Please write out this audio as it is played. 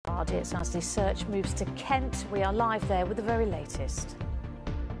Everard. It's as the search moves to Kent. We are live there with the very latest.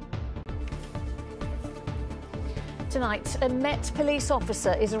 Tonight, a Met police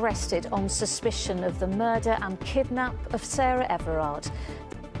officer is arrested on suspicion of the murder and kidnap of Sarah Everard.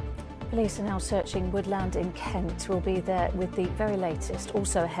 Police are now searching woodland in Kent. We'll be there with the very latest.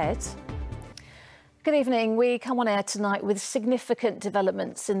 Also ahead. Good evening. We come on air tonight with significant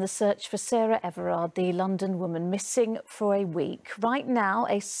developments in the search for Sarah Everard, the London woman missing for a week. Right now,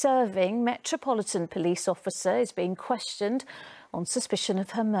 a serving Metropolitan Police officer is being questioned on suspicion of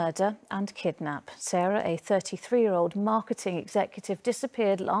her murder and kidnap. Sarah, a 33-year-old marketing executive,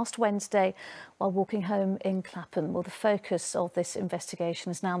 disappeared last Wednesday while walking home in Clapham. Well, the focus of this investigation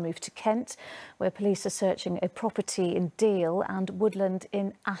has now moved to Kent, where police are searching a property in Deal and woodland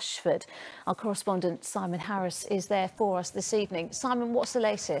in Ashford. Our correspondent Simon Harris is there for us this evening. Simon, what's the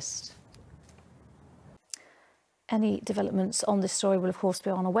latest? Any developments on this story will, of course, be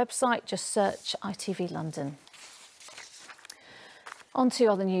on our website. Just search ITV London. On to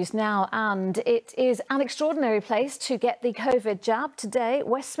other news now, and it is an extraordinary place to get the COVID jab. Today,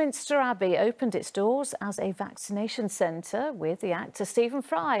 Westminster Abbey opened its doors as a vaccination centre, with the actor Stephen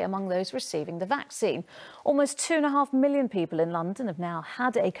Fry among those receiving the vaccine. Almost 2.5 million people in London have now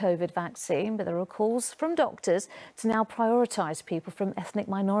had a COVID vaccine, but there are calls from doctors to now prioritise people from ethnic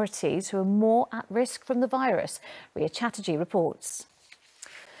minorities who are more at risk from the virus. Ria Chatterjee reports.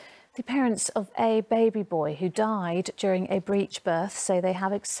 The parents of a baby boy who died during a breech birth say they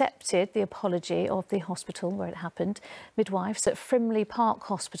have accepted the apology of the hospital where it happened. Midwives at Frimley Park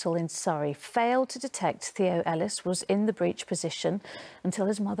Hospital in Surrey failed to detect Theo Ellis was in the breech position until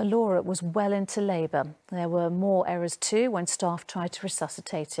his mother Laura was well into labour. There were more errors too when staff tried to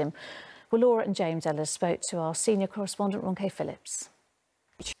resuscitate him. Well, Laura and James Ellis spoke to our senior correspondent Ronke Phillips.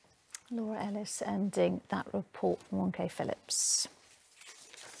 Laura Ellis ending that report from Ronke Phillips.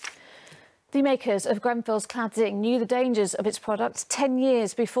 The makers of Grenfell's cladding knew the dangers of its products 10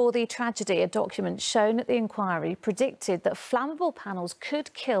 years before the tragedy. A document shown at the inquiry predicted that flammable panels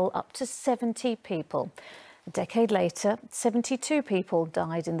could kill up to 70 people. A decade later, 72 people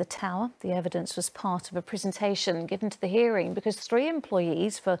died in the tower. The evidence was part of a presentation given to the hearing because 3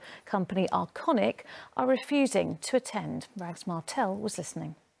 employees for company Arconic are refusing to attend. Rags Martell was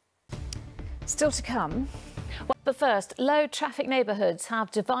listening. Still to come. But first, low traffic neighbourhoods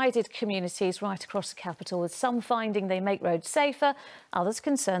have divided communities right across the capital, with some finding they make roads safer, others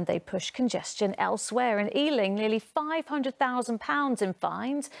concerned they push congestion elsewhere. In Ealing, nearly £500,000 in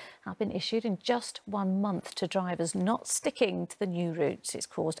fines have been issued in just 1 month to drivers not sticking to the new routes. It's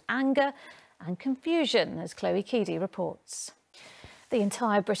caused anger and confusion, as Chloe Keedy reports. The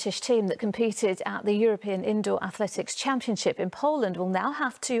entire British team that competed at the European Indoor Athletics Championship in Poland will now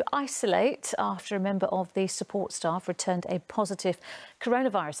have to isolate after a member of the support staff returned a positive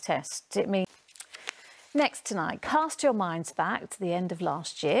coronavirus test. It means next tonight, cast your minds back to the end of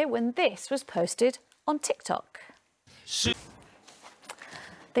last year when this was posted on TikTok.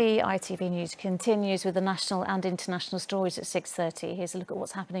 The ITV News continues with the national and international stories at 6:30. Here's a look at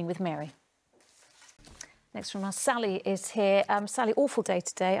what's happening with Mary. Next from us, Sally is here. Sally, awful day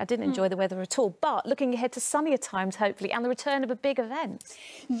today. I didn't enjoy the weather at all, but looking ahead to sunnier times, hopefully, and the return of a big event.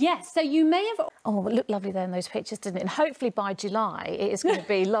 Yes, so you may have... Oh, it looked lovely there in those pictures, didn't it? And hopefully by July, it is going to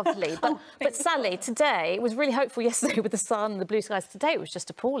be lovely. But Sally, today, it was really hopeful yesterday with the sun, the blue skies. Today, it was just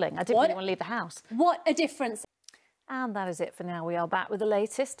appalling. I didn't really want to leave the house. What a difference. And that is it for now. We are back with the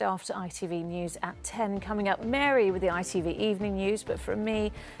latest after ITV News at 10. Coming up, Mary with the ITV Evening News. But from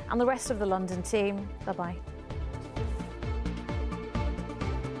me and the rest of the London team, bye-bye.